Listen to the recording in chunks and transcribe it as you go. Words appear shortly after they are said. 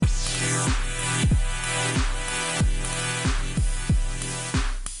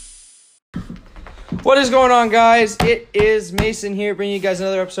What is going on, guys? It is Mason here, bringing you guys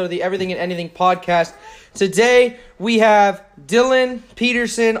another episode of the Everything and Anything podcast. Today, we have Dylan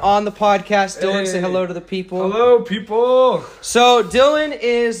Peterson on the podcast. Dylan, say hello to the people. Hello, people. So, Dylan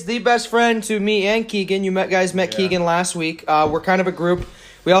is the best friend to me and Keegan. You guys met Keegan last week. We're kind of a group.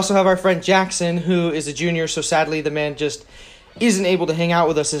 We also have our friend Jackson, who is a junior, so sadly the man just isn't able to hang out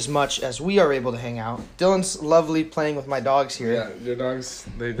with us as much as we are able to hang out. Dylan's lovely playing with my dogs here. Yeah, your dogs,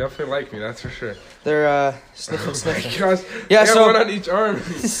 they definitely like me, that's for sure. They're sniffing. Oh my gosh. Yeah, so one on each arm.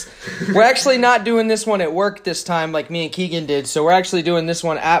 We're actually not doing this one at work this time like me and Keegan did, so we're actually doing this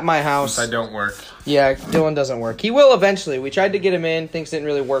one at my house. I don't work. Yeah, Dylan doesn't work. He will eventually. We tried to get him in, things didn't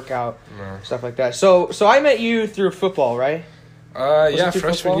really work out, stuff like that. So I met you through football, right? Yeah,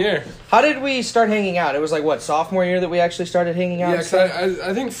 freshman year. How did we start hanging out? It was like, what, sophomore year that we actually started hanging out? Yeah, because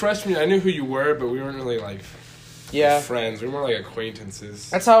I think freshman year, I knew who you were, but we weren't really, like, friends. We were more like acquaintances.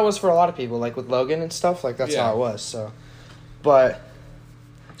 That's how it was for a lot of people, like with Logan and stuff. Like, that's how it was, so. But,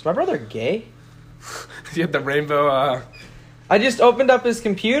 is my brother gay? You had the rainbow, I just opened up his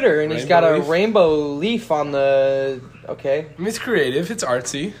computer, and he's got a rainbow leaf on the... Okay. I mean, it's creative. It's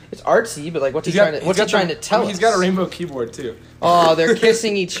artsy. It's artsy, but like, what's he trying to tell us? He's got a rainbow keyboard too. Oh, they're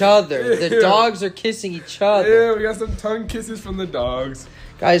kissing each other. The dogs are kissing each other. Yeah, we got some tongue kisses from the dogs.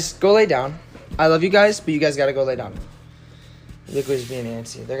 Guys, go lay down. I love you guys, but you guys gotta go lay down. Look who's being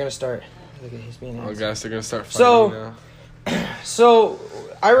antsy. They're gonna start. Look at he's being antsy. Oh, gosh, they're gonna start fighting now. So,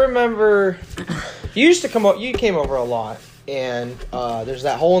 I remember you used to come up. You came over a lot. And there's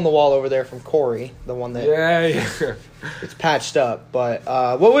that hole in the wall over there from Corey, the one that it's patched up. But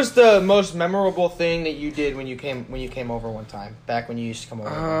what was the most memorable thing that you did when you came over one time, back when you used to come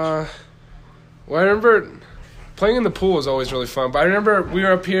over? Well, I remember playing in the pool was always really fun. But I remember we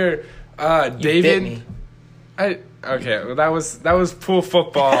were up here. David, you bit me. Well, that was pool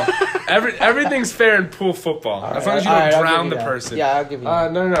football. Everything's fair in pool football as long as you don't drown the person. Yeah, I'll give you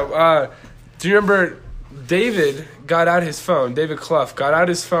that. No. Do you remember? David got out his phone. David Clough got out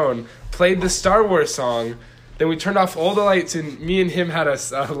his phone, played the Star Wars song. Then we turned off all the lights, and me and him had a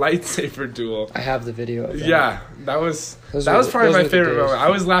lightsaber duel. I have the video of that. Yeah, that was probably my favorite moment. I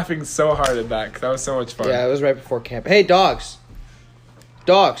was laughing so hard at that because that was so much fun. Yeah, it was right before camp. Hey, dogs.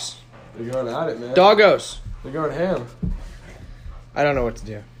 Dogs. They're going at it, man. Doggos. They're going ham. I don't know what to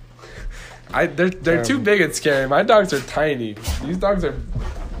do. They're too big and scary. My dogs are tiny. These dogs are...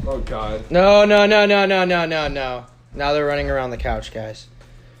 Oh, God. No. Now they're running around the couch, guys.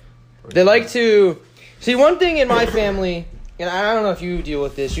 They like to... See, one thing in my family, and I don't know if you deal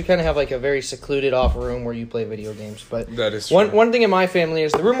with this, you kind of have like a very secluded off room where you play video games. But that is true. One thing in my family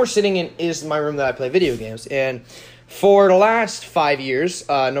is the room we're sitting in is my room that I play video games. And for the last 5 years,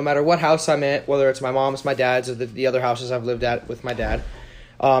 no matter what house I'm at, whether it's my mom's, my dad's, or the other houses I've lived at with my dad,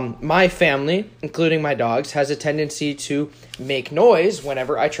 my family, including my dogs, has a tendency to make noise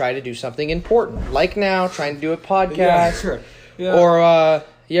whenever I try to do something important. Like now, trying to do a podcast. Yeah. Or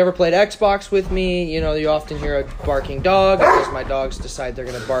you ever played Xbox with me? You know, you often hear a barking dog because my dogs decide they're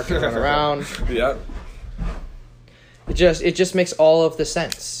going to bark and run around. Yeah. It just makes all of the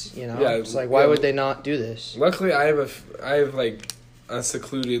sense, you know? Yeah, it's like, why would they not do this? Luckily, I have like a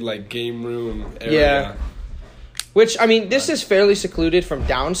secluded like game room area. Yeah. Which, I mean, this is fairly secluded from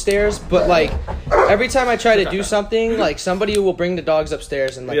downstairs, but, like, every time I try to do something, like, somebody will bring the dogs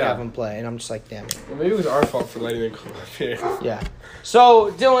upstairs and, like, have them play, and I'm just like, damn it. Well, maybe it was our fault for letting them come up here. Yeah.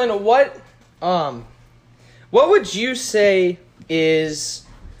 So, Dylan, what would you say is...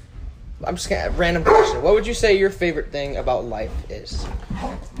 I'm just gonna... Random question. What would you say your favorite thing about life is?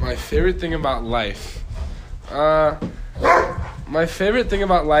 My favorite thing about life? My favorite thing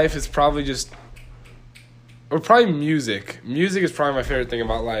about life is probably just... Or probably music. Music is probably my favorite thing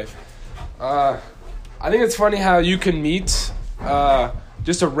about life. I think it's funny how you can meet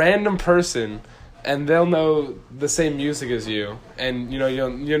just a random person and they'll know the same music as you. And, you know,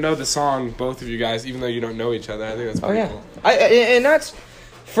 you'll know the song, both of you guys, even though you don't know each other. I think that's pretty cool. And that's,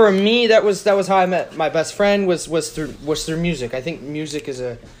 for me, that was how I met my best friend was through music. I think music is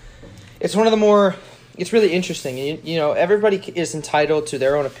it's one of the more, it's really interesting. You know, everybody is entitled to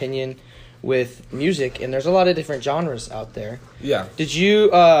their own opinion with music, and there's a lot of different genres out there. Yeah. Did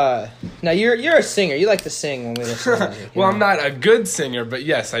you now you're a singer. You like to sing when we listen to music. Well, I'm not a good singer, but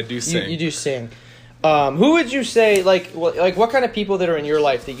yes, I do sing. You do sing. Who would you say like what kind of people that are in your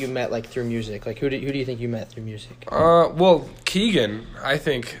life that you met like through music? Like who do you think you met through music? Well, Keegan, I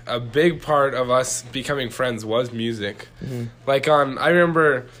think a big part of us becoming friends was music. Mm-hmm. Like I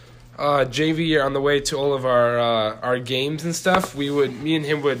remember JV year on the way to all of our games and stuff, me and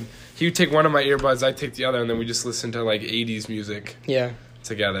him would he would take one of my earbuds, I'd take the other, and then we just listen to like 80s music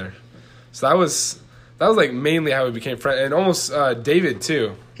together. So that was like mainly how we became friends, and almost David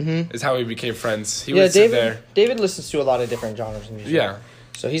too is how we became friends. He would sit there. David listens to a lot of different genres of music. Yeah.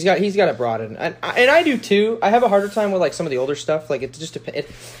 So he's got it broad, and I do too. I have a harder time with like some of the older stuff. Like it just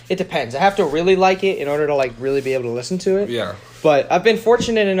it depends. I have to really like it in order to like really be able to listen to it. Yeah. But I've been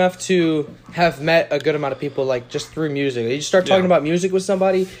fortunate enough to have met a good amount of people like just through music. You just start talking about music with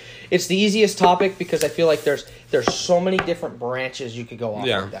somebody, it's the easiest topic because I feel like there's so many different branches you could go off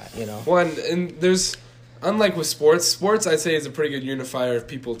of that. You know. Well, and there's. Unlike with sports, I'd say is a pretty good unifier of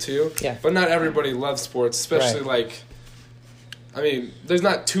people too. Yeah. But not everybody loves sports, especially like. I mean, there's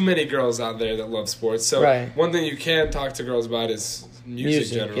not too many girls out there that love sports. So one thing you can talk to girls about is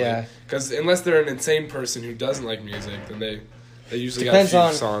music generally. Yeah. Because unless they're an insane person who doesn't like music, then they usually got a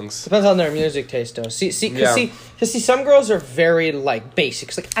few songs. Depends on their music taste, though. See, some girls are very like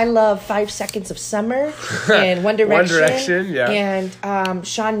basics. Like I love 5 Seconds of Summer and One Direction. One Direction, yeah. And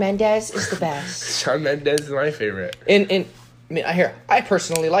Shawn Mendes is the best. Shawn Mendes is my favorite. And I mean, I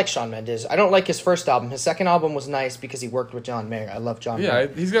personally like Shawn Mendes. I don't like his first album. His second album was nice because he worked with John Mayer. I love John Mayer. Yeah,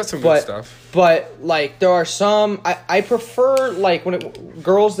 he's got some good stuff. But, like, there are some... I prefer, like,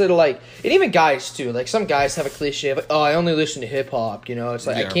 girls that are, like... And even guys, too. Like, some guys have a cliche of, like, oh, I only listen to hip-hop, you know? It's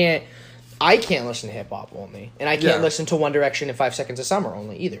like, I can't listen to hip-hop only. And I can't listen to One Direction and 5 Seconds of Summer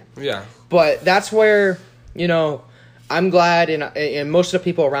only, either. Yeah. But that's where, you know, I'm glad, and most of the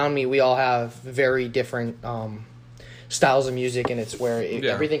people around me, we all have very different... styles of music, and it's where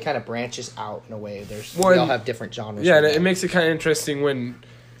everything kind of branches out in a way. We all have different genres. Yeah, and it makes it kind of interesting when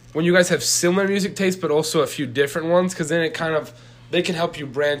you guys have similar music tastes, but also a few different ones, because then they can help you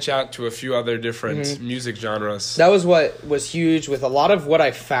branch out to a few other different music genres. That was what was huge with a lot of what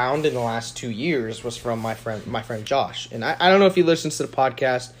I found in the last 2 years was from my friend Josh. And I don't know if he listens to the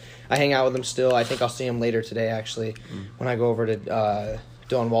podcast. I hang out with him still. I think I'll see him later today, actually, when I go over to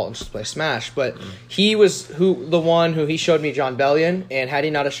Dylan Walton to play Smash, but he was the one who he showed me John Bellion, and had he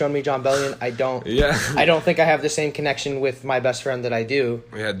not have shown me John Bellion, I don't think I have the same connection with my best friend that I do.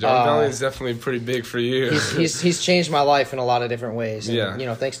 Yeah, John Bellion's definitely pretty big for you. He's changed my life in a lot of different ways. And, you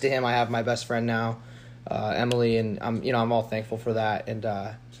know, thanks to him, I have my best friend now, Emily, and I'm all thankful for that. And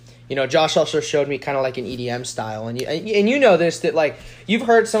you know, Josh also showed me kind of like an EDM style, and you know this, that like you've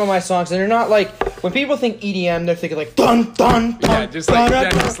heard some of my songs, and they're not like when people think EDM, they're thinking like dun dun dun. Yeah, just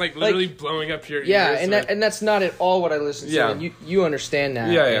like literally blowing up your ears. Yeah, and that's not at all what I listen to. And you understand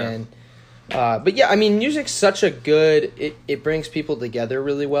that. Yeah, yeah. And, but yeah, I mean, music's such a good. It brings people together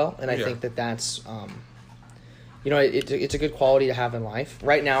really well, and I think that's you know, it's a good quality to have in life.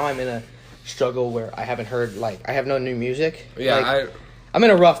 Right now, I'm in a struggle where I haven't heard I have no new music. Yeah, I'm in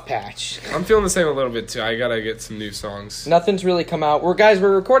a rough patch. I'm feeling the same a little bit, too. I gotta get some new songs. Nothing's really come out. We're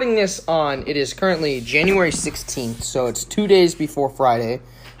recording this it is currently January 16th, so it's 2 days before Friday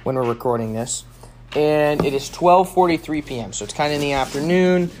when we're recording this. And it is 12:43 p.m., so it's kind of in the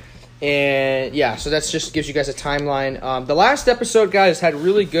afternoon. And, yeah, so that just gives you guys a timeline. The last episode, guys, had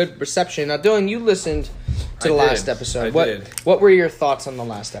really good reception. Now, Dylan, you listened to the last episode. What were your thoughts on the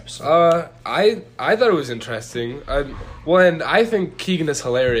last episode? I thought it was interesting. And I think Keegan is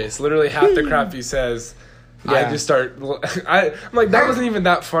hilarious. Literally half the crap he says, I just start... I'm like, that wasn't even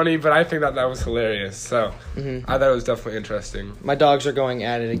that funny, but I think that was hilarious. So I thought it was definitely interesting. My dogs are going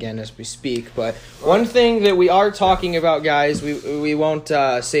at it again as we speak. But one thing that we are talking about, guys, we won't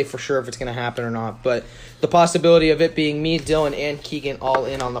say for sure if it's going to happen or not, but the possibility of it being me, Dylan, and Keegan all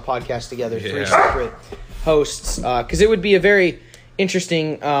in on the podcast together, 3 separate hosts, because it would be a very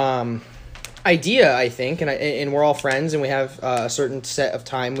interesting idea, I think, and we're all friends, and we have a certain set of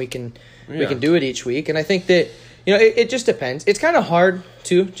time we can do it each week, and I think that, you know, it just depends. It's kind of hard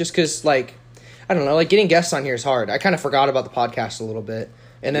too, just because, like, I don't know, like getting guests on here is hard. I kind of forgot about the podcast a little bit,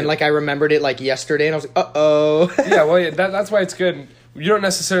 and then like I remembered it like yesterday, and I was like, that's why it's good. You don't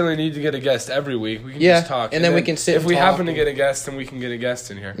necessarily need to get a guest every week. We can just talk. And then we can sit If we happen to get a guest, then we can get a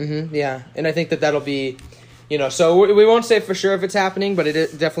guest in here. Mm-hmm, yeah, and I think that'll be, you know, so we won't say for sure if it's happening, but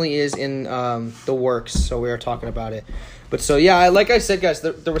it definitely is in the works, so we are talking about it. But so, yeah, like I said, guys,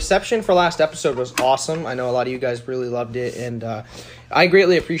 the reception for last episode was awesome. I know a lot of you guys really loved it, and I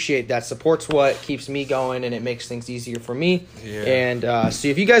greatly appreciate that. Support's what keeps me going, and it makes things easier for me. Yeah. And so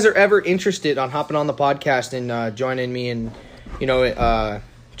if you guys are ever interested on hopping on the podcast and joining me and, you know,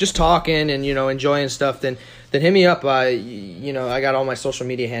 just talking and, you know, enjoying stuff, then hit me up. You know, I got all my social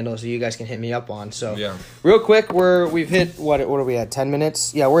media handles that you guys can hit me up on. So, real quick, we've hit, what are we at, 10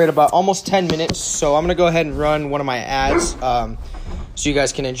 minutes? Yeah, we're at about almost 10 minutes. So I'm going to go ahead and run one of my ads so you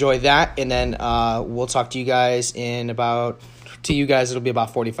guys can enjoy that. And then we'll talk to you guys it'll be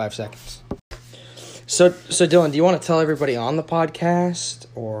about 45 seconds. So Dylan, do you want to tell everybody on the podcast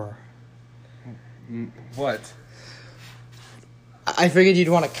or... What? I figured you'd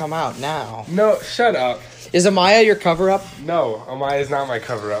want to come out now. No, shut up. Is Amaya your cover-up? No, Amaya is not my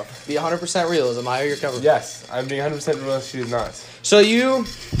cover-up. Be 100% real. Is Amaya your cover-up? Yes, I'm being 100% real. She is not. So you...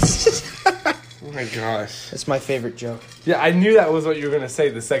 Oh my gosh. That's my favorite joke. Yeah, I knew that was what you were going to say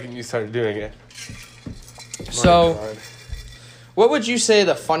the second you started doing it. So, God. what would you say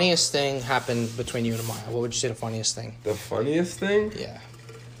the funniest thing happened between you and Amaya? What would you say the funniest thing? The funniest thing? Yeah.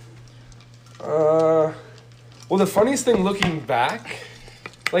 Well, the funniest thing looking back,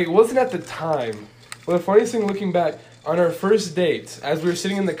 like, it wasn't at the time. Well, the funniest thing looking back, on our first date, as we were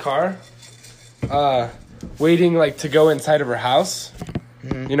sitting in the car, waiting, like, to go inside of her house,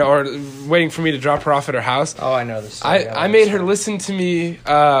 you know, or waiting for me to drop her off at her house. Oh, I know this. I made her listen to me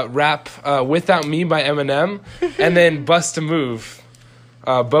rap Without Me by Eminem and then Bust a Move.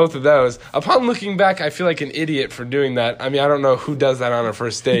 Both of those. Upon looking back, I feel like an idiot for doing that. I mean, I don't know who does that on a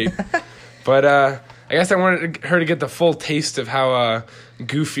first date. But I guess I wanted her to get the full taste of how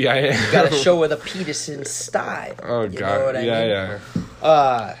goofy I am. You gotta show her the Peterson style. Oh, you God. Know what I mean?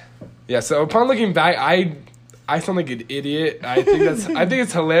 Yeah. Yeah, so upon looking back, I sound like an idiot. I think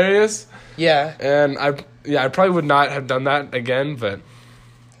it's hilarious. Yeah. And I probably would not have done that again, but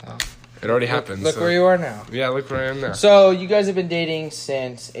it already happened. Look where you are now. Yeah, look where I am now. So you guys have been dating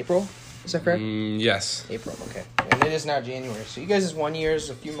since April? Is that correct? Yes. April, okay. And it is now January. So you guys is 1 year, a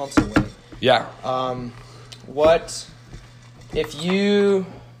few months away. Yeah. What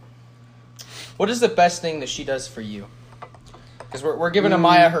is the best thing that she does for you? Because we're giving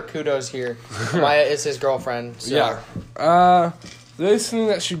Amaya her kudos here. Amaya is his girlfriend. So. Yeah. The best thing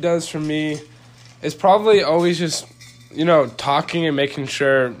that she does for me is probably always just, you know, talking and making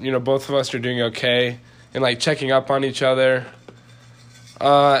sure, you know, both of us are doing okay and, like, checking up on each other.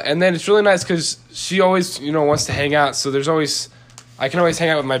 And then it's really nice because she always, you know, wants to hang out. So I can always hang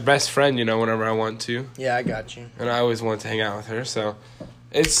out with my best friend, you know, whenever I want to. Yeah, I got you. And I always want to hang out with her. So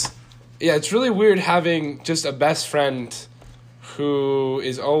it's really weird having just a best friend who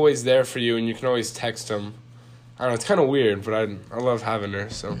is always there for you and you can always text them. I don't know, it's kind of weird, but I love having her,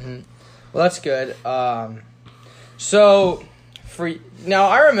 so. Mm-hmm. Well, that's good. So, now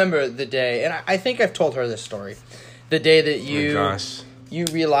I remember the day, and I think I've told her this story, the day that you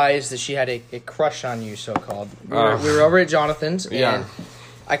realized that she had a crush on you, so-called. We were over at Jonathan's, and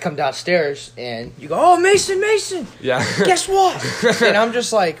I come downstairs, and you go, "Oh, Mason! Yeah. Guess what?" And I'm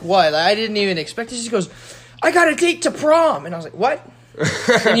just like, "What?" I didn't even expect it. She goes, "I got a date to prom." And I was like, "What?"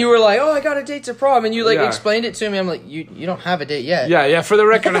 And you were like, "Oh, I got a date to prom." And you explained it to me. I'm like, you don't have a date yet. Yeah, for the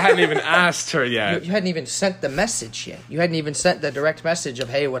record, I hadn't even asked her yet. You hadn't even sent the message yet. You hadn't even sent the direct message of,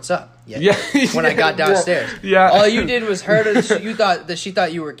 "Hey, what's up?" yet. Yeah. When I got downstairs. Yeah. All you did was she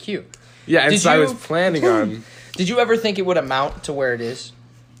thought you were cute. Yeah, and I was planning on. Did you ever think it would amount to where it is?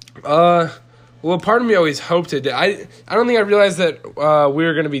 Well, part of me always hoped it did. I don't think I realized that we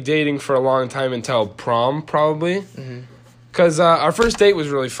were going to be dating for a long time until prom, probably. Because our first date was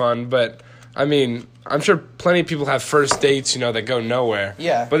really fun, but, I mean, I'm sure plenty of people have first dates, you know, that go nowhere.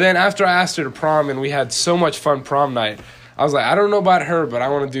 Yeah. But then after I asked her to prom and we had so much fun prom night, I was like, I don't know about her, but I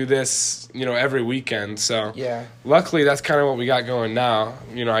want to do this, you know, every weekend. So luckily, that's kind of what we got going now.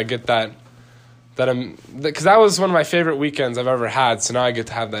 You know, I get that because that was one of my favorite weekends I've ever had, so now I get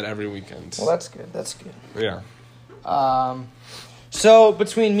to have that every weekend. Well, that's good. That's good. Yeah. So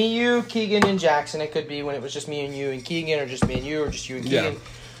between me, you, Keegan, and Jackson, it could be when it was just me and you and Keegan, or just me and you, or just you and Keegan. Yeah.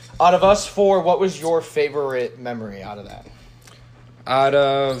 Out of us four, what was your favorite memory out of that?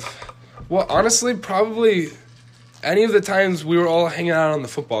 Well, honestly, probably any of the times we were all hanging out on the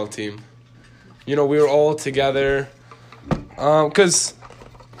football team. You know, we were all together. Because,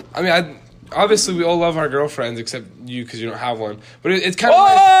 I mean, obviously, we all love our girlfriends, except you, because you don't have one. But it's kind of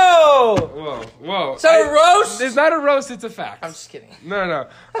Whoa! Whoa. Is that a roast? It's not a roast, it's a fact. I'm just kidding. No.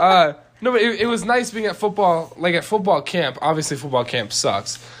 No, but it was nice being at football, like at football camp. Obviously, football camp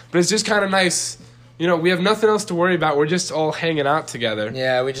sucks. But it's just kind of nice. You know, we have nothing else to worry about. We're just all hanging out together.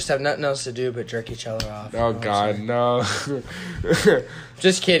 Yeah, we just have nothing else to do but jerk each other off. Oh, God, no.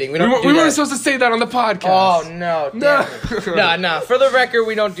 Just kidding. We weren't supposed to say that on the podcast. Oh, no. No. For the record,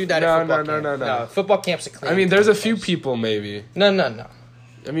 we don't do that at football camp. No. Football camp's a clean. I mean, there's a few people, maybe. No.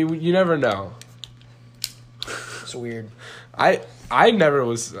 I mean, you never know. It's weird. I wasn't a part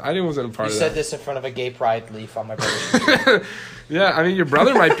of that. You said this in front of a gay pride leaf on my brother's. Yeah, I mean, your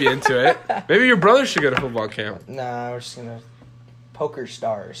brother might be into it. Maybe your brother should go to football camp. Nah, we're just gonna... Poker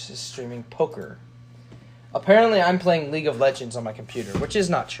Stars is streaming poker. Apparently, I'm playing League of Legends on my computer, which is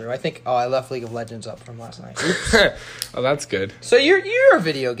not true. I think I left League of Legends up from last night. Oh, that's good. So you're a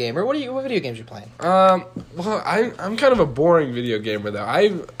video gamer. What video games you playing? Well, I'm kind of a boring video gamer though.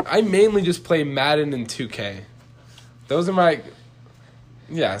 I mainly just play Madden and 2K. Those are my.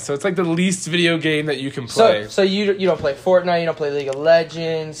 Yeah, so it's like the least video game that you can play. So you don't play Fortnite, you don't play League of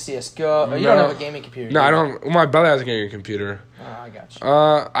Legends, CS:GO, or you don't have a gaming computer. No, I don't. My brother has a gaming computer. Oh, I got you.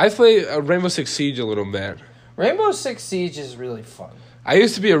 I play Rainbow Six Siege a little bit. Rainbow Six Siege is really fun. I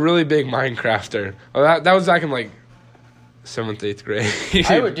used to be a really big Minecrafter. Oh, that was back in like 7th, 8th grade.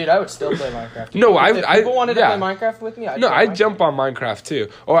 I would still play Minecraft. No, if people wanted to play Minecraft with me, I'd jump on Minecraft too.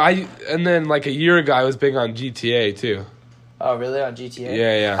 And then like a year ago, I was big on GTA too. Oh, really? On GTA?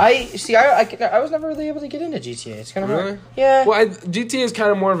 Yeah. I was never really able to get into GTA. It's kind of really hard. Yeah. Well, GTA is kind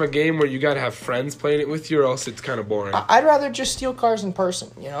of more of a game where you gotta have friends playing it with you, or else it's kind of boring. I'd rather just steal cars in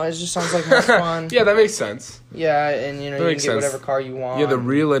person. You know, it just sounds like more fun. Yeah, that makes sense. Yeah, and you can get whatever car you want. Yeah, the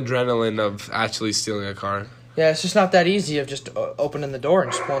real adrenaline of actually stealing a car. Yeah, it's just not that easy of just opening the door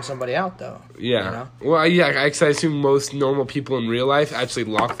and just pulling somebody out, though. Yeah. You know? Well, yeah, I assume most normal people in real life actually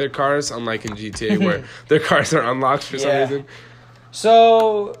lock their cars, unlike in GTA where their cars are unlocked for some reason.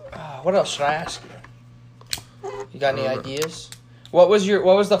 So, what else should I ask you? You got any ideas? What was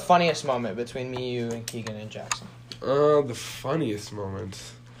the funniest moment between me, you, and Keegan and Jackson? The funniest moment.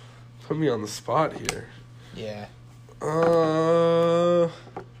 Put me on the spot here. Yeah. I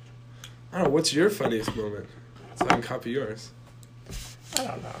don't know. What's your funniest moment? So I can copy yours. I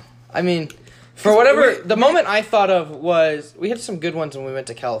don't know. I mean, for whatever the moment I thought of was we had some good ones when we went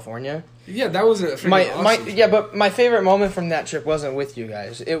to California. Yeah, that was a awesome. But my favorite moment from that trip wasn't with you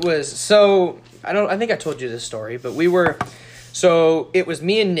guys. It was I think I told you this story, but it was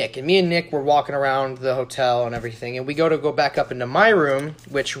me and Nick were walking around the hotel and everything, and we go back up into my room,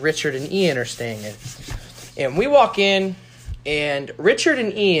 which Richard and Ian are staying in. And we walk in, and Richard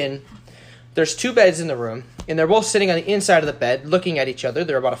and Ian, there's 2 beds in the room, and they're both sitting on the inside of the bed looking at each other.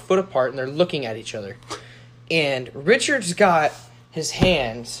 They're about a foot apart, and they're looking at each other. And Richard's got his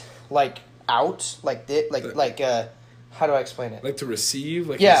hands like out, like this, how do I explain it? Like to receive?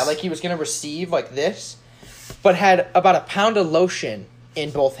 Like he was going to receive like this, but had about a pound of lotion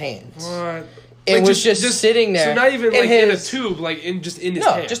in both hands. What? It was just sitting there. So not even like in a tube, like in his hands.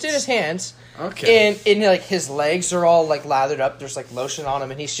 No, just in his hands. Okay. And like his legs are all like lathered up. There's like lotion on him,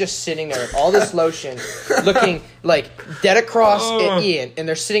 and he's just sitting there with all this lotion, looking like dead across at Ian, and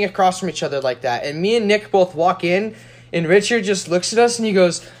they're sitting across from each other like that. And me and Nick both walk in, and Richard just looks at us and he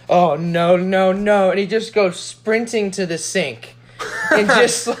goes, "Oh no, and he just goes sprinting to the sink. And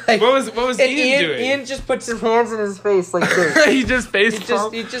just like what was Ian doing? Ian just puts his hands in his face like this. He just face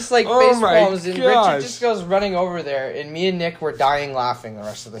palms. He just like face palms, and Richard just goes running over there, and me and Nick were dying laughing the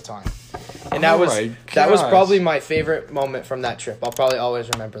rest of the time. And that was probably my favorite moment from that trip. I'll probably always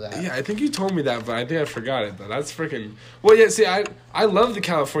remember that. Yeah, I think you told me that, but I think I forgot it though. That's freaking. Well, yeah. See, I love the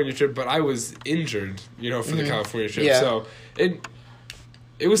California trip, but I was injured, for the California trip. Yeah. So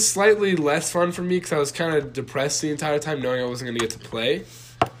it was slightly less fun for me because I was kind of depressed the entire time, knowing I wasn't going to get to play.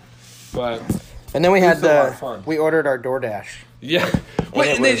 But and then we ordered our DoorDash. Yeah.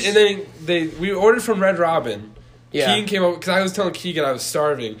 We ordered from Red Robin. Yeah. Keegan came up because I was telling Keegan I was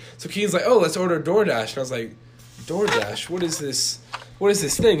starving. So Keegan's like, "Oh, let's order DoorDash." And I was like, "DoorDash? What is this? What is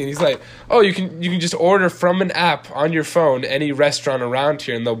this thing?" And he's like, "Oh, you can just order from an app on your phone any restaurant around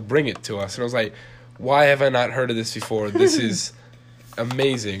here, and they'll bring it to us." And I was like, "Why have I not heard of this before? This is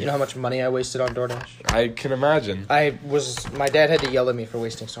amazing." You know how much money I wasted on DoorDash? I can imagine. My dad had to yell at me for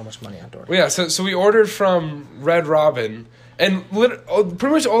wasting so much money on DoorDash. Well, yeah, so we ordered from Red Robin. And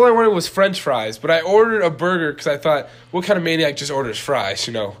pretty much all I wanted was French fries. But I ordered a burger because I thought, what kind of maniac just orders fries,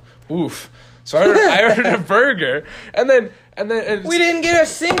 Oof. So I ordered a burger. And then we didn't get a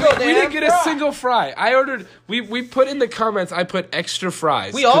single fry. I ordered, we put in the comments, I put extra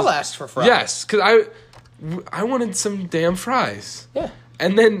fries. We all asked for fries. Yes, because I wanted some damn fries. Yeah.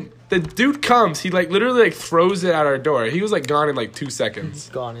 And then the dude comes, he literally throws it at our door. He was gone in 2 seconds.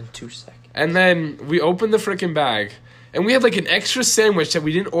 Gone in 2 seconds. And then we opened the freaking bag. And we had an extra sandwich that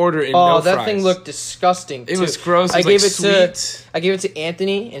we didn't order and no fries. Oh, that thing looked disgusting. It was gross. I gave it to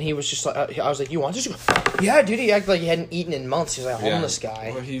Anthony, and he was just like, I was like, "You want this?" He goes, "Yeah, dude." He acted like he hadn't eaten in months. He's like a homeless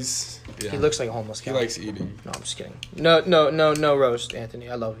guy. Well, he looks like a homeless guy. He likes eating. No, I'm just kidding. No roast, Anthony.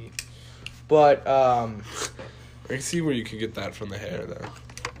 I love you. But I can see where you could get that from the hair,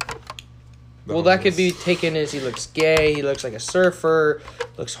 though. That could be taken as he looks gay, he looks like a surfer,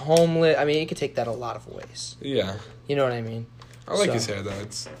 looks homeless. I mean, you could take that a lot of ways. Yeah. You know what I mean? I like his hair, though.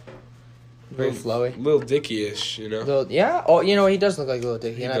 Very flowy. Lil Dicky-ish, you know? Yeah? Oh, you know, he does look like Lil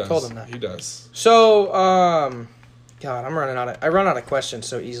Dicky, and I told him that. He does. So, God, I run out of questions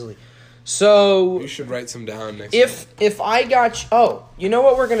so easily. So... You should write some down next If I got... you know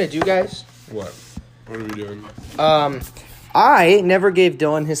what we're going to do, guys? What? What are we doing? I never gave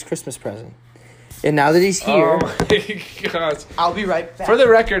Dylan his Christmas present. And now that he's here... Oh, my gosh. I'll be right back. For the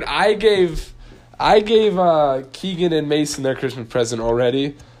record, I gave Keegan and Mason their Christmas present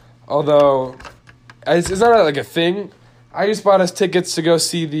already. Although, it's not like a thing. I just bought us tickets to go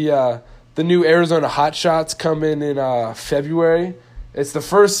see the new Arizona Hot Shots come in February. It's the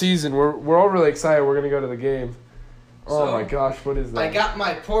first season. We're all really excited. We're gonna go to the game. Oh my gosh, what is that? I got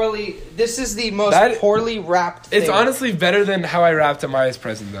my This is the most poorly wrapped thing. It's honestly better than how I wrapped Amaya's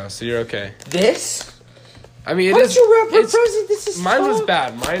present, though. So you're okay. This? I mean, how did you wrap her present? This is mine was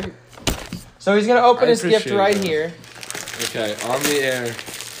bad. Mine. So he's gonna open his gift right here. Okay, on the air.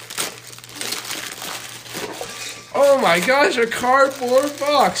 Oh my gosh, a cardboard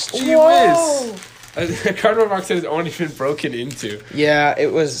box! Gee whiz! A cardboard box that has only been broken into. Yeah,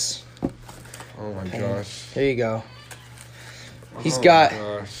 it was. Oh my gosh! There you go. He's got.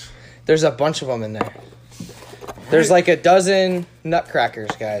 There's a bunch of them in there. There's like a dozen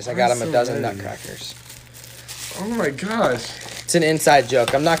nutcrackers, guys. I got him a dozen nutcrackers. Oh my gosh! It's an inside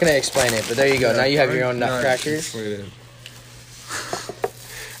joke. I'm not gonna explain it, but there you go. Now you have your own nutcrackers.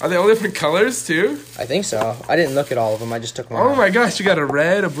 Are they all different colors, too? I think so. I didn't look at all of them. I just took one. Oh, my gosh. You got a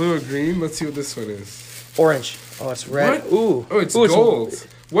red, a blue, a green. Let's see what this one is. Orange. Oh, it's red. What? Ooh. Oh, it's gold.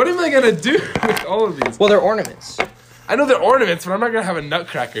 What am I going to do with all of these? Well, they're ornaments. I know they're ornaments, but I'm not going to have a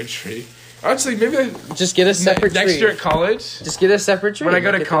nutcracker tree. Actually, maybe just get a separate tree. Next year at college. Just get a separate tree. When I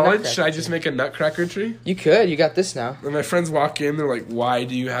go to college, should I just make a nutcracker tree? You could. You got this now. When my friends walk in, they're like, why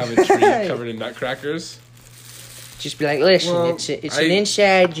do you have a tree covered in nutcrackers? Just be like, listen, it's an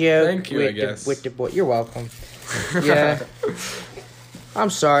inside joke. Thank you, I guess. With the boy. You're welcome. Yeah. I'm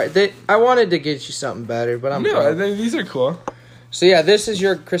sorry. I wanted to get you something better, but I'm No, these are cool. So, yeah, this is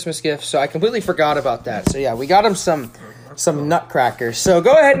your Christmas gift. So, I completely forgot about that. So, yeah, we got him some nutcrackers. So,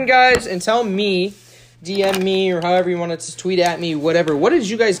 go ahead, guys, and tell me, DM me, or however you wanted to tweet at me, whatever. What did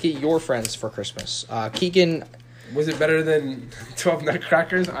you guys get your friends for Christmas? Keegan... Was it better than 12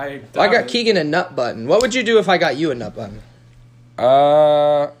 nutcrackers? I got Keegan a nut button. What would you do if I got you a nut button?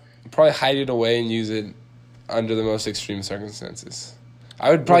 Probably hide it away and use it under the most extreme circumstances. I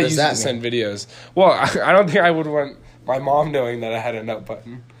would probably use it to send videos. Well, I don't think I would want my mom knowing that I had a nut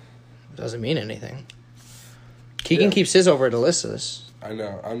button. Doesn't mean anything. Keegan keeps his over at Alyssa's. I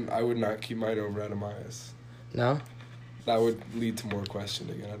know. I would not keep mine over at Amaya's. No? That would lead to more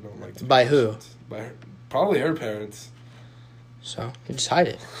questioning, and I don't like to. By who? By her. Probably her parents. So, you just hide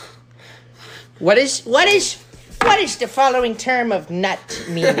it. What is the following term of nut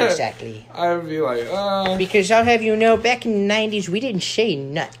mean exactly? I would be like, Because I'll have you know, back in the 90s, we didn't say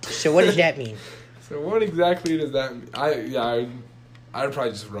nut. So what does that mean? So what exactly does that mean? I'd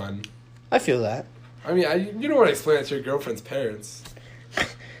probably just run. I feel that. I mean, you don't want to explain that to your girlfriend's parents.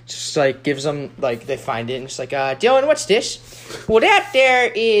 Just like gives them, like, they find it and it's like, Dylan, what's this? Well, that there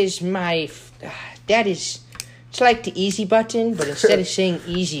is my... it's like the easy button, but instead of saying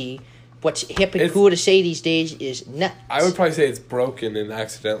easy, what's hip and cool to say these days is nut. I would probably say it's broken and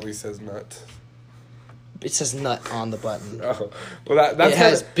accidentally says nut. It says nut on the button. Oh, well, that's it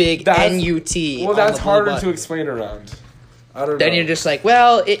has big N-U-T. Well, that's harder to explain around. I don't know. Then you're just like,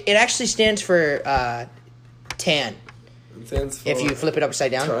 well, it actually stands for tan. It stands for... If you flip it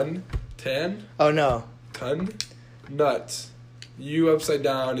upside down. Ton? Tan? Oh, no. Ton? Nut. U upside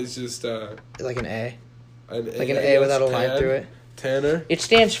down is just... like an A. Like an A without a line through it. Tanner? It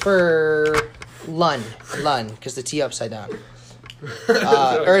stands for Lun, because the T upside down.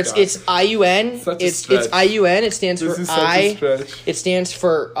 Or it's I-U-N. It's I-U-N. It stands for I. It stands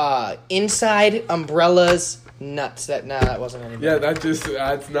for inside umbrellas nuts. That wasn't anything. Yeah, that just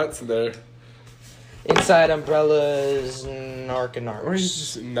adds nuts in there. Inside umbrellas narc. Or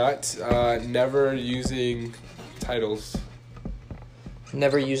just nut. Never using titles.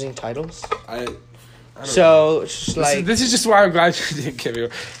 Never using titles? I so, it's like... This is just why I'm glad you didn't give me...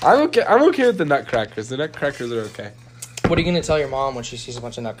 I'm okay with the nutcrackers. The nutcrackers are okay. What are you going to tell your mom when she sees a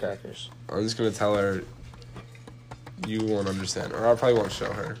bunch of nutcrackers? I'm just going to tell her you won't understand. Or I probably won't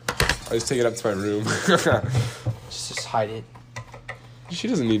show her. I'll just take it up to my room. Just hide it. She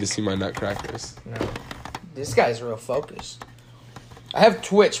doesn't need to see my nutcrackers. No. This guy's real focused. I have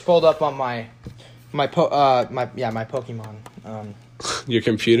Twitch pulled up on my Pokemon. Your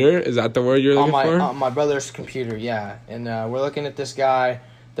computer? Is that the word you're looking for? On my brother's computer, yeah. And we're looking at this guy.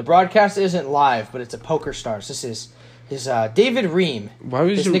 The broadcast isn't live, but it's a Poker Stars. This is is David Ream. Why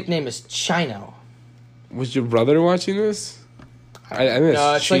was His your nickname is Chino. Was your brother watching this? I think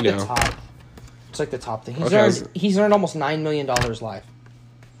No, it's like the Chino. top. It's like the top thing. Okay, He's earned almost $9 million live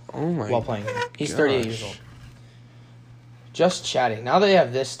Oh my. while playing. He's 38 years old. Just chatting. Now they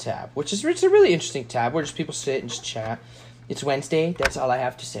have this tab, which is it's a really interesting tab where just people sit and just chat. It's Wednesday. That's all I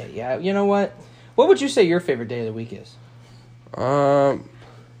have to say. Yeah, you know what? What would you say your favorite day of the week is?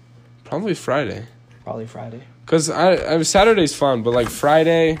 Probably Friday. Probably Friday. Cause Saturday's fun, but like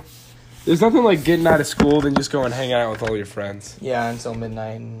Friday, there's nothing like getting out of school than just going and hang out with all your friends. Yeah, until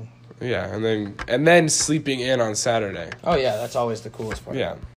midnight. Yeah, and then sleeping in on Saturday. Oh yeah, that's always the coolest part.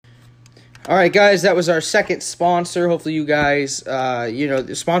 Yeah. All right, guys, that was our second sponsor. Hopefully you guys, the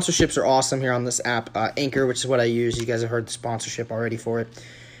sponsorships are awesome here on this app, Anchor, which is what I use. You guys have heard the sponsorship already for it.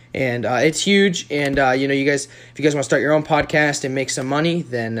 And it's huge. And, you guys, if you guys want to start your own podcast and make some money,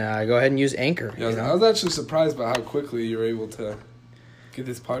 then go ahead and use Anchor. Yeah, I was actually surprised by how quickly you were able to get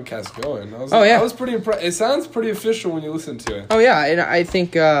this podcast going. I was pretty impressed. It sounds pretty official when you listen to it. Oh, yeah, and I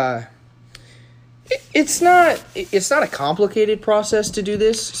think it's not a complicated process to do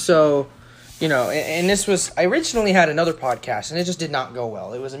this, so... and this was, I originally had another podcast, and it just did not go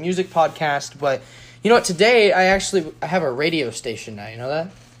well. It was a music podcast, but you know what? Today, I have a radio station now. You know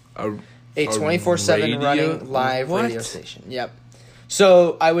that? A 24/7 running live radio station. Yep.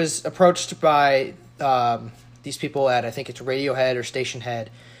 So I was approached by these people at, I think it's Radiohead or Station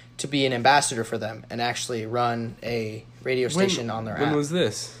Head, to be an ambassador for them and actually run a radio station on their app. When was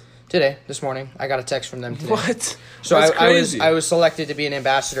this? Today, this morning, I got a text from them today. What? So That's crazy. I was selected to be an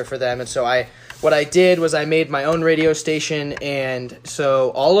ambassador for them, and so what I did was I made my own radio station, and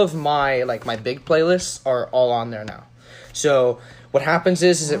so all of my my big playlists are all on there now. So what happens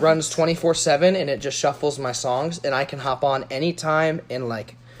is it runs 24/7, and it just shuffles my songs, and I can hop on anytime and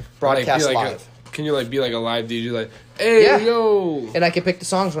broadcast live. Can you be like a live DJ hey yo? And I can pick the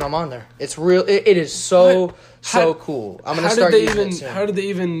songs when I'm on there. It's real. It is so cool. I'm gonna start using it soon. How did they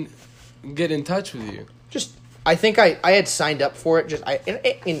even get in touch with you? I think I had signed up for it.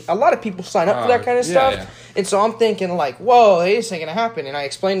 And a lot of people sign up for that kind of stuff. Yeah. And so I'm thinking whoa, this ain't going to happen. And I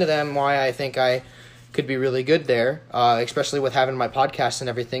explained to them why I think I could be really good there, especially with having my podcast and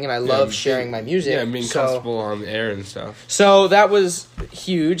everything. And I love sharing my music. Yeah, being comfortable on the air and stuff. So that was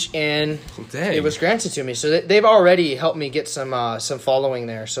huge, and Dang. It was granted to me. So they've already helped me get some following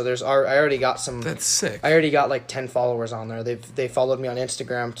there. So I already got some. That's sick. I already got 10 followers on there. They followed me on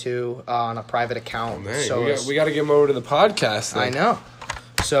Instagram too, on a private account. Dang, so we got to get them over to the podcast. Then. I know.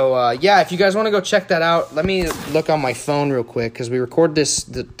 So, if you guys want to go check that out, let me look on my phone real quick because we record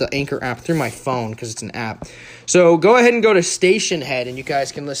the Anchor app through my phone because it's an app. So, go ahead and go to Station Head, and you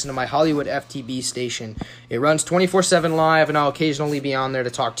guys can listen to my Hollywood FTB station. It runs 24/7 live, and I'll occasionally be on there to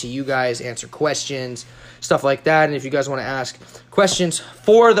talk to you guys, answer questions, stuff like that. And if you guys want to ask questions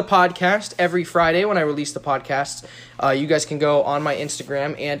for the podcast every Friday when I release the podcasts, you guys can go on my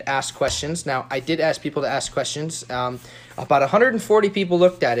Instagram and ask questions. Now, I did ask people to ask questions. About 140 people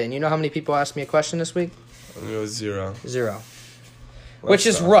looked at it, and you know how many people asked me a question this week? It was 0. Which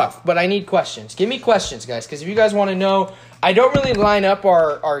is rough, but I need questions. Give me questions, guys, because if you guys want to know, I don't really line up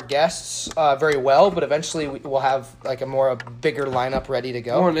our guests very well, but eventually we'll have a bigger lineup ready to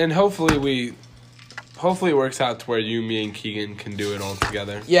go. Well, and hopefully it works out to where you, me, and Keegan can do it all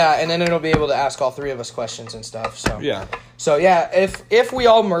together. Yeah, and then it'll be able to ask all three of us questions and stuff. So yeah. So yeah, if we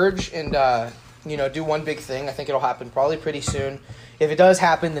all merge and do one big thing, I think it'll happen probably pretty soon. If it does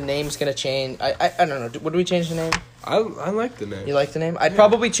happen, the name's gonna change. I don't know. Would we change the name? I like the name. You like the name? I'd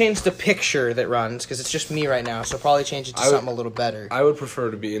probably change the picture that runs because it's just me right now. So probably change it to something a little better. I would prefer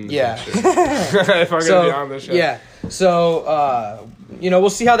to be in the picture if I'm gonna be on the show. Yeah. So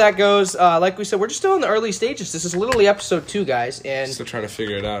we'll see how that goes. Like we said, we're just still in the early stages. This is literally episode 2, guys, and still trying to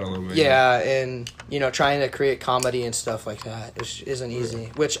figure it out a little bit. Yeah, and trying to create comedy and stuff like that isn't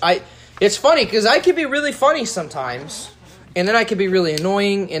easy. It's funny because I can be really funny sometimes. And then I can be really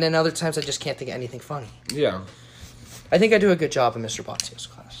annoying, and then other times I just can't think of anything funny. Yeah. I think I do a good job in Mr. Bozio's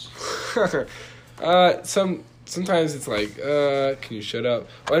class. Sometimes it's can you shut up?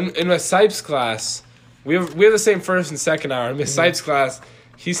 In my Sipes class, we have the same first and second hour. In Miss Sipes class,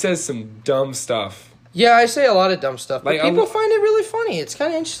 he says some dumb stuff. Yeah, I say a lot of dumb stuff, but people find it really funny. It's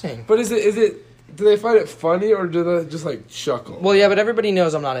kind of interesting. But is it? Do they find it funny, or do they just chuckle? Well, yeah, but everybody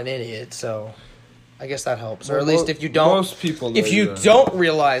knows I'm not an idiot, so I guess that helps. Or at least if you don't, most people know if you don't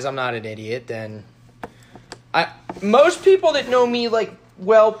realize I'm not an idiot, then most people that know me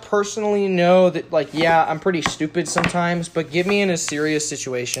personally know that I'm pretty stupid sometimes, but give me in a serious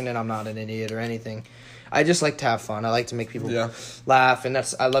situation and I'm not an idiot or anything. I just like to have fun. I like to make people Yeah. laugh, and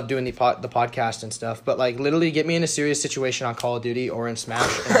I love doing the podcast and stuff. But like, literally, get me in a serious situation on Call of Duty or in Smash,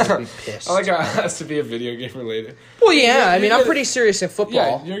 and I'll be pissed. I like how it has to be a video game related. Well, yeah. You're I mean, I'm good pretty serious in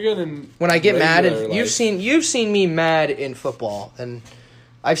football. Yeah, you're good in When I get mad, regular and life. you've seen me mad in football, and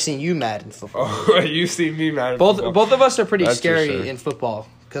I've seen you mad in football. Oh, you see me mad. at football. Both of us are pretty That's for scary sure. in football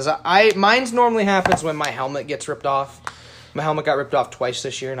because mine's normally happens when my helmet gets ripped off. My helmet got ripped off twice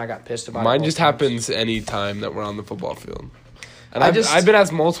this year, and I got pissed about it. Mine both just times. happens any time that we're on the football field. And I've I've been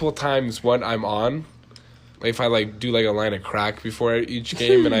asked multiple times what I'm on. Like if I like do like a line of crack before each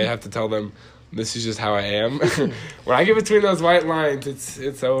game, and I have to tell them this is just how I am. When I get between those white lines,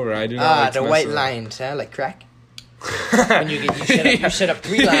 it's over. I do not. Like to the mess white around. lines, huh? Like crack. When you set up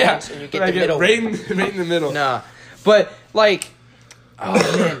 3 lines, and you get When I the middle. right in the middle. Nah, but like,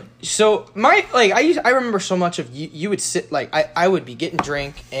 oh man. So I remember so much of you. You would sit like I would be getting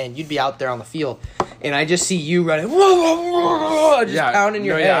drink, and you'd be out there on the field, and I just see you running, just pounding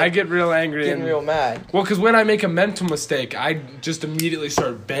your head. Yeah, I get real angry getting and real mad. well, because when I make a mental mistake, I just immediately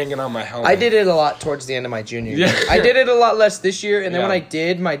start banging on my helmet. I did it a lot towards the end of my junior year. Yeah. I did it a lot less this year, and then Yeah. when I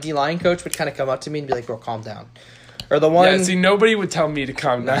did, my D-line coach would kind of come up to me and be like, "Bro, calm down." Or the one Yeah, see, nobody would tell me to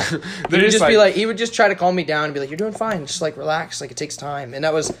calm down. he They're would just be like, he would just try to calm me down and be like, "You're doing fine, just like relax, like it takes time." And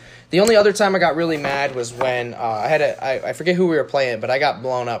that was the only other time I got really mad was when I forget who we were playing, but I got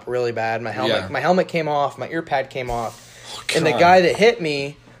blown up really bad. My helmet came off, my ear pad came off, and the God. guy that hit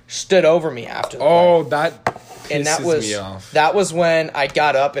me stood over me after the play. oh, that pisses And that was me off. that was when I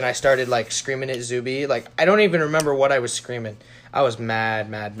got up and I started like screaming at Zuby. Like I don't even remember what I was screaming. I was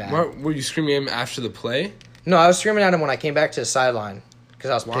mad. What, were you screaming at him after the play? No, I was screaming at him when I came back to the sideline because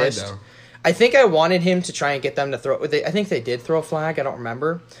I was Why, pissed. though? I think I wanted him to try and get them to throw. I think they did throw a flag. I don't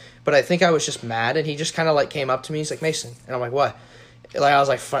remember, but I think I was just mad, and he just kind of like came up to me. He's like, "Mason," and I'm like, "What?" Like I was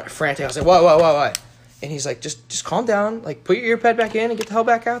like frantic. I was like, "What?" And he's like, "Just calm down. Like put your ear pad back in and get the hell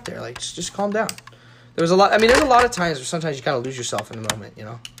back out there. Like just calm down." There was a lot. I mean, there's a lot of times where sometimes you kind of lose yourself in the moment, you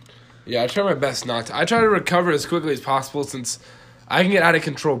know. Yeah, I try my best not to. I try to recover as quickly as possible since I can get out of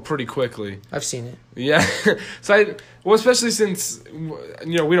control pretty quickly. I've seen it. Yeah. So especially since,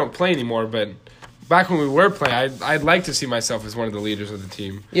 we don't play anymore, but back when we were playing, I'd like to see myself as one of the leaders of the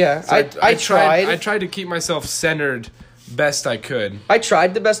team. Yeah, So I tried. I tried to keep myself centered best I could. I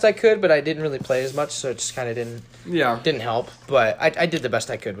tried the best I could, but I didn't really play as much, so it just kind of Yeah. didn't help. But I did the best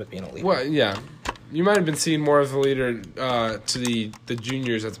I could with being a leader. Well, yeah. You might have been seen more of a leader to the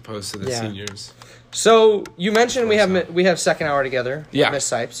juniors as opposed to the seniors. So you mentioned we have second hour together. Yeah. Miss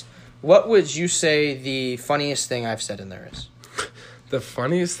Sipes. What would you say the funniest thing I've said in there is? The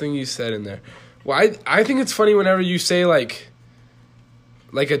funniest thing you said in there. Well, I think it's funny whenever you say like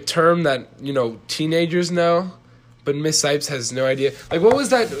a term that, teenagers know, but Miss Sipes has no idea. Like, what was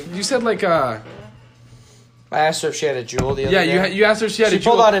that? You said like I asked her if she had a jewel the other day. yeah, you asked her if she had She a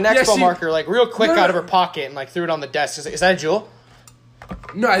jewel. pulled out an Yeah, expo she- marker like real quick No, no. out of her pocket and like threw it on the desk. Is that a jewel?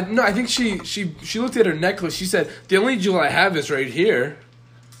 No, I think she looked at her necklace. She said, "The only jewel I have is right here,"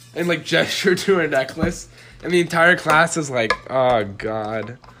 and like gestured to her necklace. And the entire class is like, "Oh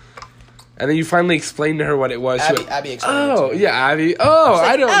God!" And then you finally explained to her what it was. She went, Abby explained it to me. yeah, Abby. Oh,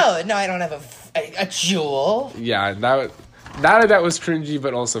 I don't. Oh no, I don't have a jewel. Yeah, that was cringy,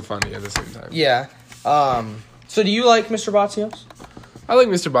 but also funny at the same time. Yeah. So do you like Mr. Batzios? I like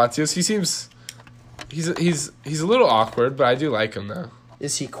Mr. Batzios. He seems he's a little awkward, but I do like him though.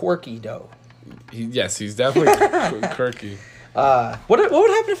 Is he quirky though? Yes, he's definitely quirky. What would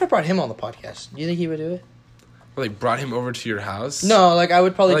happen if I brought him on the podcast? Do you think he would do it? Like brought him over to your house? No, like I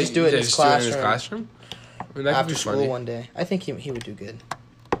would probably Like, just do it in his just do it classroom. classroom? I mean, that could After be school funny. one day. I think he would do good.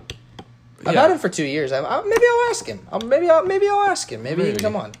 I've Yeah. had him for 2 years. Maybe I'll ask him. Maybe I'll ask him. Maybe he can Maybe.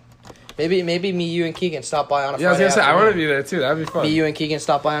 come on. Maybe me, you, and Keegan stop by on a Yeah, I was Friday gonna say I afternoon. want to be there too. That'd be fun. Me, you, and Keegan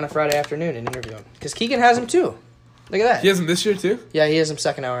stop by on a Friday afternoon and interview him. Because Keegan has him too. Look at that. He has him this year too. Yeah, he has him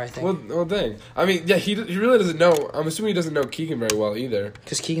second hour, I think. Well, dang. I mean, yeah, he really doesn't know. I'm assuming he doesn't know Keegan very well either.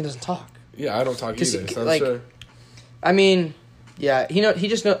 Because Keegan doesn't talk. Yeah, I don't talk 'Cause either. he- So I'm like- sure. I mean, yeah, he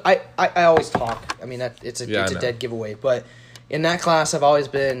just know. I always talk. I mean, it's a Yeah, I know. dead giveaway. But in that class, I've always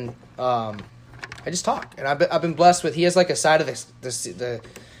been. I just talk, and I've been blessed with. He has like a side of the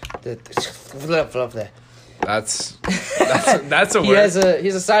That's a he word. has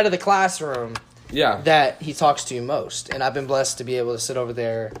a side of the classroom Yeah. that he talks to most, and I've been blessed to be able to sit over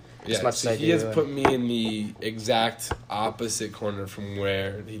there as Yeah, much so as I do. he has and put me in the exact opposite corner from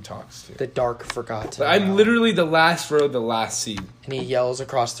where he talks to. the dark forgotten. Like, I'm literally the last row, the last seat. and he yells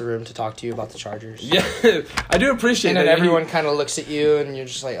across the room to talk to you about the Chargers. Yeah, I do appreciate And then that. everyone kind of looks at you, and you're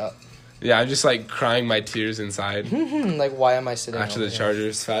just like, oh. Yeah, I'm just like crying my tears inside Like, why am I sitting after over the here?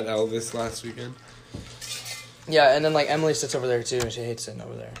 Chargers fat Elvis last weekend. Yeah, and then like Emily sits over there too, and she hates sitting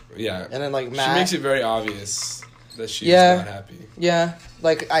over there. Yeah. And then like Matt. She makes it very obvious that she's not happy. Yeah,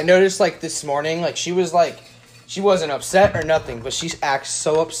 like I noticed like this morning, like she wasn't upset or nothing, but she acts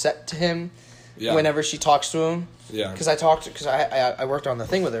so upset to him whenever she talks to him. Yeah. Because I worked on the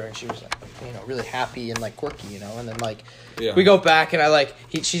thing with her, and she was like, really happy and like quirky, and then like we go back, and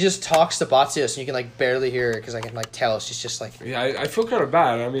she just talks to Batsios, and you can like barely hear her because I can like tell she's just like. Yeah, I feel kind of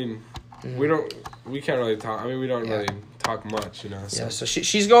bad. I mean, we can't really talk. I mean, we don't really talk much, So. Yeah, so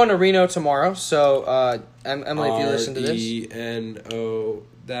she's going to Reno tomorrow. So Emily, if you listen to this, Reno,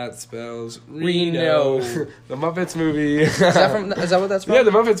 that spells Reno. The Muppets movie. Is that what that's from? Yeah,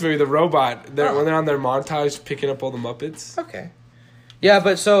 the Muppets movie, the robot. When they're on their montage picking up all the Muppets. Okay. Yeah,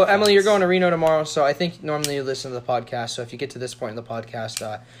 but so Emily, you're going to Reno tomorrow. So I think normally you listen to the podcast. So if you get to this point in the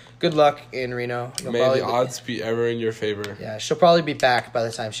podcast, good luck in Reno. May the odds be ever in your favor. Yeah, she'll probably be back by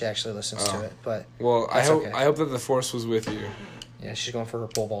the time she actually listens to it. But I hope that the force was with you. Yeah, she's going for her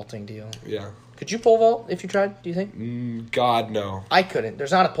pole vaulting deal. Yeah. Could you pole vault if you tried, do you think? God, no. I couldn't.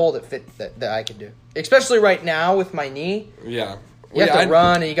 There's not a pole that fit that I could do. Especially right now with my knee. Yeah. You have to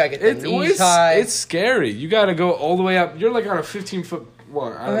run, and you got to get the knees high. It's scary. You got to go all the way up. You're like on a 15-foot...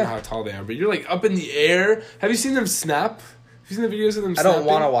 Well, I don't know how tall they are, but you're like up in the air. Have you seen them snap? Have you seen the videos of them snapping? I don't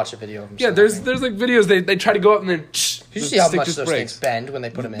want to watch a video of them snapping. There's like videos, they try to go up and then... Did you see how much those things bend when they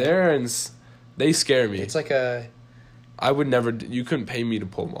put them in? They scare me. It's like a... I would never... You couldn't pay me to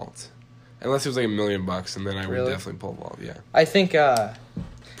pole vault. Unless it was like $1 million, and then I would definitely pole vault, yeah. I think...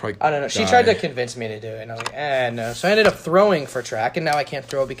 I don't know. She tried to convince me to do it, and I was like, no. So I ended up throwing for track, and now I can't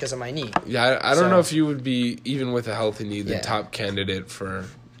throw because of my knee. Yeah, I don't know if you would be, even with a healthy knee, the top candidate for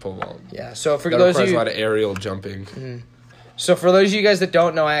pole vault. Yeah, so for that those of requires you... a lot of aerial jumping. Mm-hmm. So for those of you guys that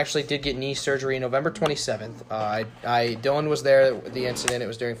don't know, I actually did get knee surgery November 27th. Dylan was there at the incident. It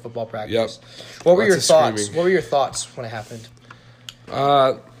was during football practice. Yep. What were your thoughts? What were your thoughts when it happened?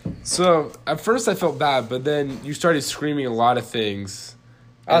 So at first I felt bad, but then you started screaming a lot of things.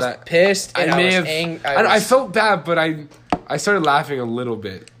 I was pissed, and I was angry. I felt bad, but I started laughing a little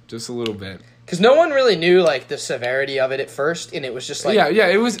bit, just a little bit. Because no one really knew like the severity of it at first, and it was just like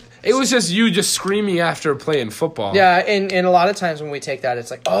it was just you just screaming after playing football. Yeah, and a lot of times when we take that,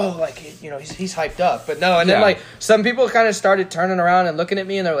 it's like he's hyped up, but no, and then like some people kind of started turning around and looking at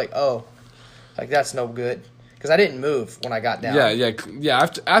me, and they're like, that's no good. Because I didn't move when I got down. Yeah.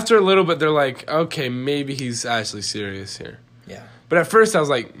 After a little bit, they're like, okay, maybe he's actually serious here. Yeah. But at first, I was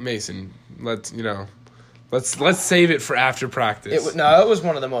like, Mason, let's save it for after practice. It was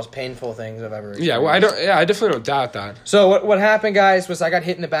one of the most painful things I've ever experienced. Yeah, well, I definitely don't doubt that. So what happened, guys, was I got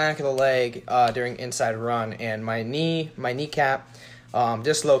hit in the back of the leg during inside run, and my kneecap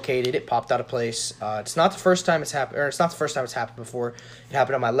dislocated. It popped out of place. It's not the first time it's happened, or it's not the first time it's happened before. It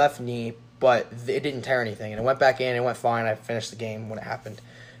happened on my left knee, but it didn't tear anything, and it went back in. It went fine. I finished the game when it happened.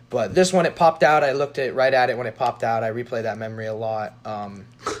 But this one, it popped out. I looked right at it when it popped out. I replay that memory a lot, and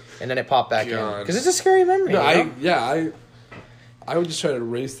then it popped back in because it's a scary memory. No, I would just try to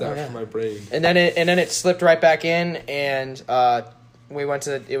erase that from my brain. And then it slipped right back in, and we went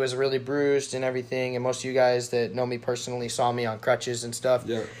to. It was really bruised and everything. And most of you guys that know me personally saw me on crutches and stuff.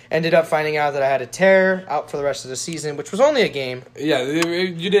 Yeah. Ended up finding out that I had a tear out for the rest of the season, which was only a game. Yeah,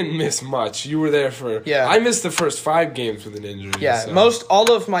 you didn't miss much. You were there for. Yeah. I missed the first 5 games with an injury. Yeah. So. All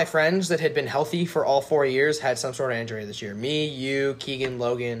of my friends that had been healthy for all 4 years had some sort of injury this year. Me, you, Keegan,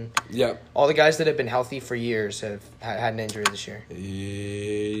 Logan. Yep. All the guys that have been healthy for years have had an injury this year.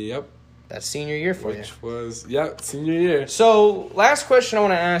 Yep. That's senior year for you. Which was, senior year. So, last question I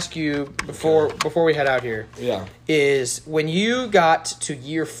want to ask you before we head out here. Yeah. Is when you got to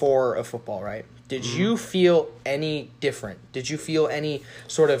year 4 of football, right? Did you feel any different? Did you feel any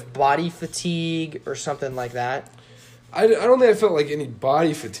sort of body fatigue or something like that? I don't think I felt like any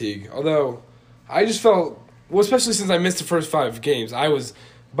body fatigue. Although, I just felt, well, especially since I missed the first 5 games, I was,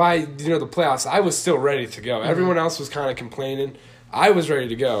 by the playoffs, I was still ready to go. Mm-hmm. Everyone else was kind of complaining. I was ready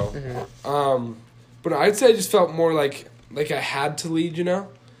to go. Mm-hmm. But I'd say I just felt more like I had to lead,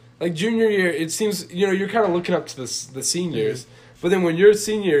 Like junior year, it seems, you're kind of looking up to the seniors. Mm-hmm. But then when you're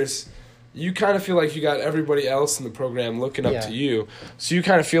seniors, you kind of feel like you got everybody else in the program looking up to you. So you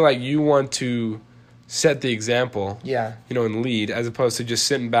kind of feel like you want to set the example, and lead, as opposed to just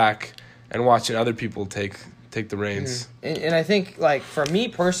sitting back and watching other people take the reins. Mm-hmm. And I think, like, for me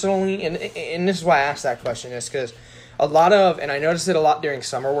personally, and this is why I asked that question, is because and I noticed it a lot during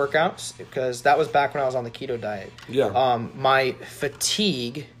summer workouts, because that was back when I was on the keto diet. Yeah. My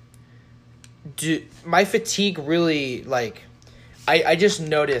fatigue really, like, I just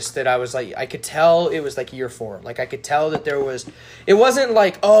noticed that I was like, I could tell it was like year 4. Like I could tell that it wasn't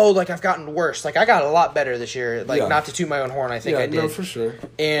like, oh, like I've gotten worse. Like I got a lot better this year. Like not to toot my own horn, I think I did. No, for sure.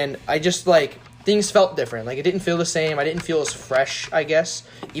 And I just like, things felt different. Like it didn't feel the same. I didn't feel as fresh, I guess.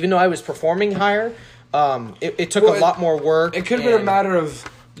 Even though I was performing higher, it took a lot more work. It could have been a matter of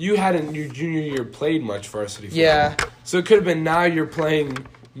you hadn't your junior year played much varsity football. Yeah. So it could have been now you're playing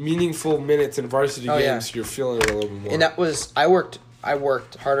meaningful minutes in varsity games. So you're feeling it a little bit more. And that was I worked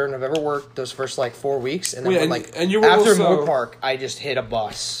harder than I've ever worked those first like 4 weeks, and then you were after also, Moore Park, I just hit a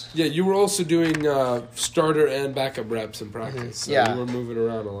bus. Yeah, you were also doing starter and backup reps in practice. So you were moving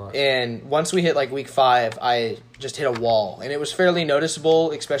around a lot. And once we hit like week 5, I just hit a wall, and it was fairly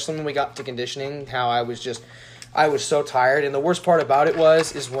noticeable, especially when we got to conditioning. How I was so tired, and the worst part about it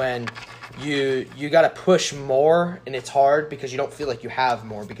is when you got to push more, and it's hard because you don't feel like you have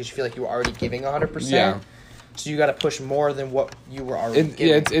more because you feel like you were already giving 100%. Yeah. So you got to push more than what you were already giving.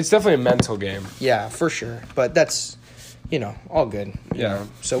 Yeah, it's definitely a mental game. Yeah, for sure. But that's, all good. Yeah.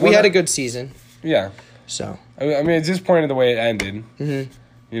 So we had a good season. Yeah. So. I mean, it's disappointing the way it ended.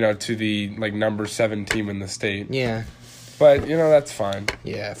 Mm-hmm. To the, number 7 team in the state. Yeah. But, that's fine.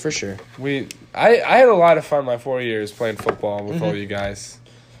 Yeah, for sure. I had a lot of fun my 4 years playing football with all you guys.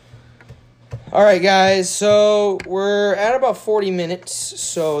 All right, guys. So we're at about 40 minutes,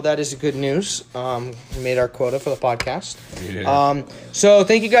 so that is good news. We made our quota for the podcast. Yeah. So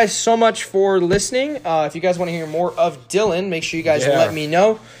thank you guys so much for listening. If you guys want to hear more of Dylan, make sure you guys let me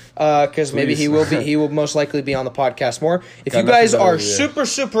know. Because maybe he will most likely be on the podcast more. If you guys are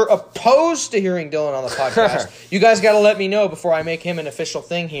super opposed to hearing Dylan on the podcast, you guys got to let me know before I make him an official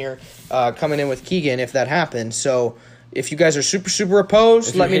thing here, coming in with Keegan if that happens. So if you guys are super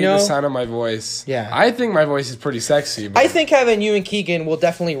opposed, let me know. The sound of my voice. Yeah. I think my voice is pretty sexy. But I think having you and Keegan will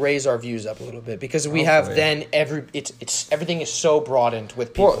definitely raise our views up a little bit because we have then everything is so broadened with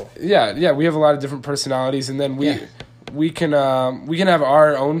people. Well, yeah, we have a lot of different personalities, and then we can have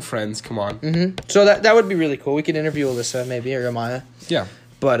our own friends come on. Mm-hmm. So that would be really cool. We could interview Alyssa maybe or Amaya. Yeah.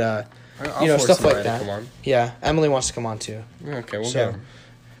 But stuff like that. Come on. Yeah, Emily wants to come on too. Okay, we'll get her.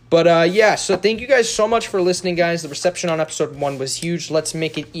 But so thank you guys so much for listening, guys. The reception on episode 1 was huge. Let's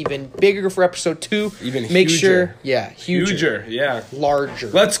make it even bigger for episode 2. Even make huger. Sure, huger. Yeah. Larger.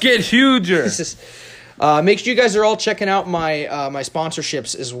 Let's get huger. Make sure you guys are all checking out my my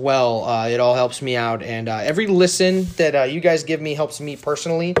sponsorships as well. It all helps me out, and every listen that you guys give me helps me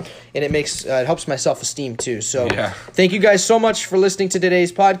personally, and it helps my self-esteem too. So thank you guys so much for listening to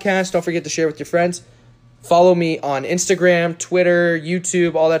today's podcast. Don't forget to share with your friends. Follow me on Instagram, Twitter,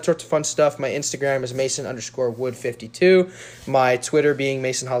 YouTube, all that sorts of fun stuff. My Instagram is Mason_Wood52. My Twitter being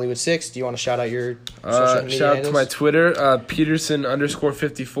MasonHollywood6. Do you want to shout out your social media Shout handles? out to my Twitter,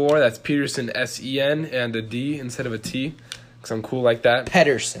 Peterson_54. That's Peterson SEN and a D instead of a T. Because I'm cool like that.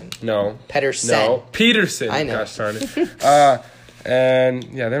 Pedersen. No. Pedersen. No. Peterson. I know. Gosh darn it. And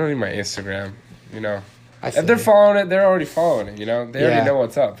they don't need my Instagram, If they're following it, they're already following it, They already know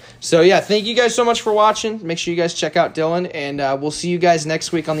what's up. So, thank you guys so much for watching. Make sure you guys check out Dylan, and we'll see you guys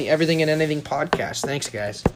next week on the Everything and Anything podcast. Thanks, guys.